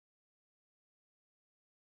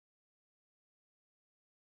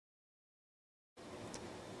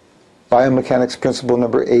Biomechanics principle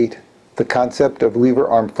number 8, the concept of lever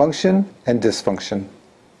arm function and dysfunction.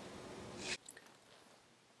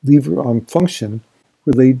 Lever arm function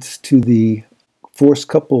relates to the force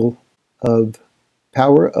couple of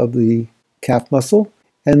power of the calf muscle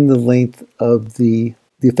and the length of the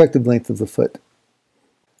effective length of the foot.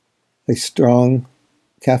 A strong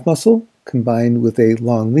calf muscle combined with a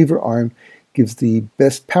long lever arm gives the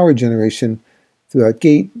best power generation throughout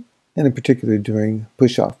gait and in particular during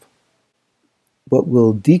push-off. What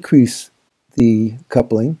will decrease the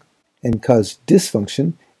coupling and cause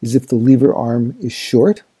dysfunction is if the lever arm is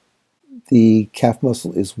short, the calf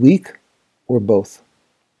muscle is weak, or both.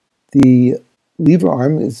 The lever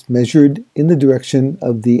arm is measured in the direction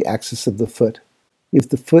of the axis of the foot. If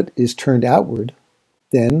the foot is turned outward,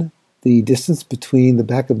 then the distance between the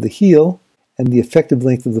back of the heel and the effective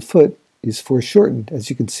length of the foot is foreshortened, as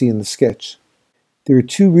you can see in the sketch. There are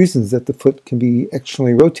two reasons that the foot can be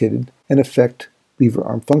externally rotated and affect lever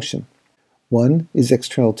arm function. One is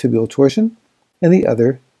external tibial torsion, and the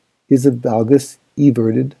other is a valgus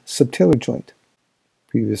everted subtalar joint.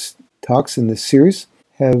 Previous talks in this series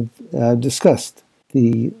have discussed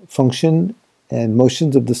the function and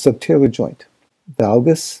motions of the subtalar joint.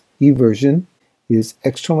 Valgus eversion is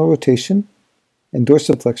external rotation and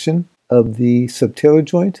dorsiflexion of the subtalar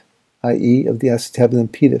joint, i.e. of the acetabulum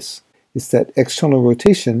pedis. It's that external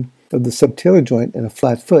rotation of the subtalar joint in a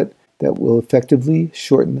flat foot that will effectively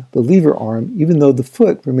shorten the lever arm, even though the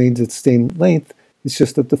foot remains its same length. It's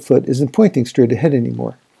just that the foot isn't pointing straight ahead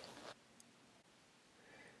anymore.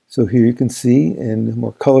 So here you can see in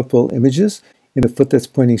more colorful images, in a foot that's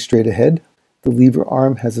pointing straight ahead, the lever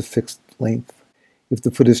arm has a fixed length. If the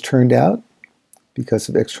foot is turned out because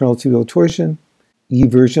of external tibial torsion,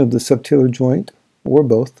 eversion of the subtalar joint, or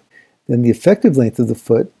both, then the effective length of the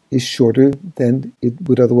foot is shorter than it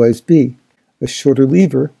would otherwise be. A shorter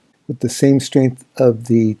lever with the same strength of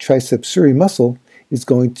the triceps suri muscle is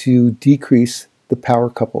going to decrease the power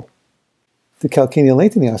couple. The calcaneal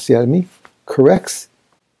lengthening osteotomy corrects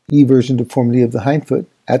eversion deformity of the hindfoot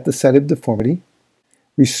at the site of deformity,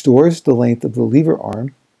 restores the length of the lever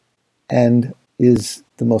arm, and is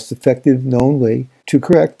the most effective known way to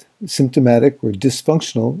correct symptomatic or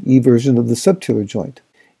dysfunctional eversion of the subtalar joint.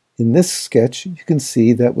 In this sketch, you can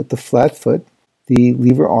see that with the flat foot, the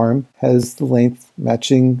lever arm has the length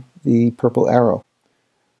matching the purple arrow.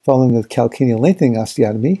 Following the calcaneal lengthening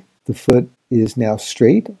osteotomy, the foot is now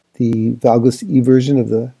straight, the valgus eversion of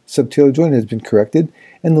the subtalar joint has been corrected,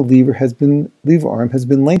 and the lever arm has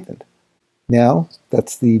been lengthened. Now,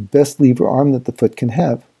 that's the best lever arm that the foot can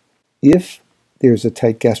have. If there's a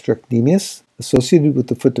tight gastrocnemius associated with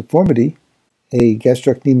the foot deformity, a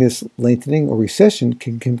gastrocnemius lengthening or recession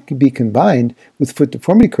can be combined with foot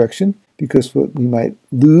deformity correction, because what we might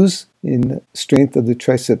lose in strength of the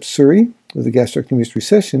triceps suri with the gastrocnemius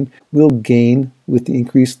recession will gain with the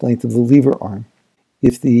increased length of the lever arm.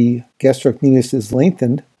 If the gastrocnemius is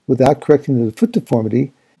lengthened without correcting the foot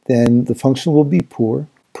deformity, then the function will be poor,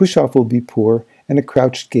 push-off will be poor, and a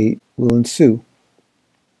crouched gait will ensue.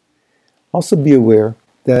 Also be aware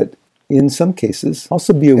that in some cases,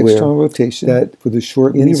 external rotation that for the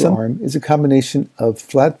short lever arm is a combination of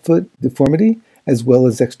flat foot deformity as well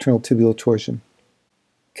as external tibial torsion.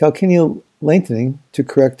 Calcaneal lengthening to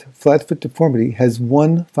correct flat foot deformity has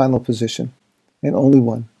one final position, and only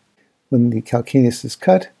one. When the calcaneus is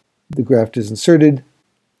cut, the graft is inserted,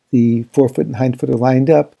 the forefoot and hindfoot are lined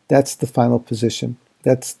up, that's the final position.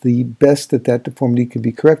 That's the best that deformity can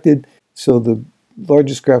be corrected, so the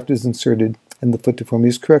largest graft is inserted and the foot deformity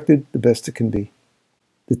is corrected, the best it can be.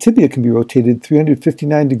 The tibia can be rotated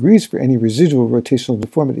 359 degrees for any residual rotational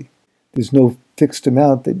deformity. There's no fixed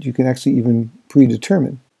amount that you can actually even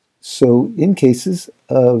predetermine. So in cases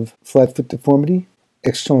of flat foot deformity,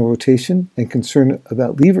 external rotation, and concern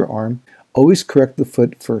about lever arm, always correct the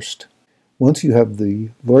foot first. Once you have the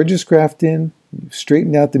largest graft in, you've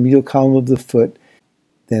straightened out the medial column of the foot,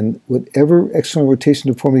 then whatever external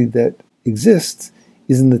rotation deformity that exists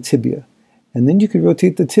is in the tibia. And then you can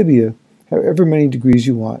rotate the tibia however many degrees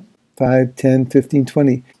you want, 5, 10, 15,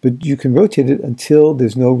 20, but you can rotate it until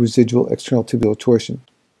there's no residual external tibial torsion.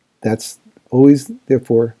 That's always,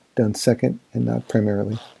 therefore, done second and not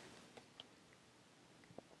primarily.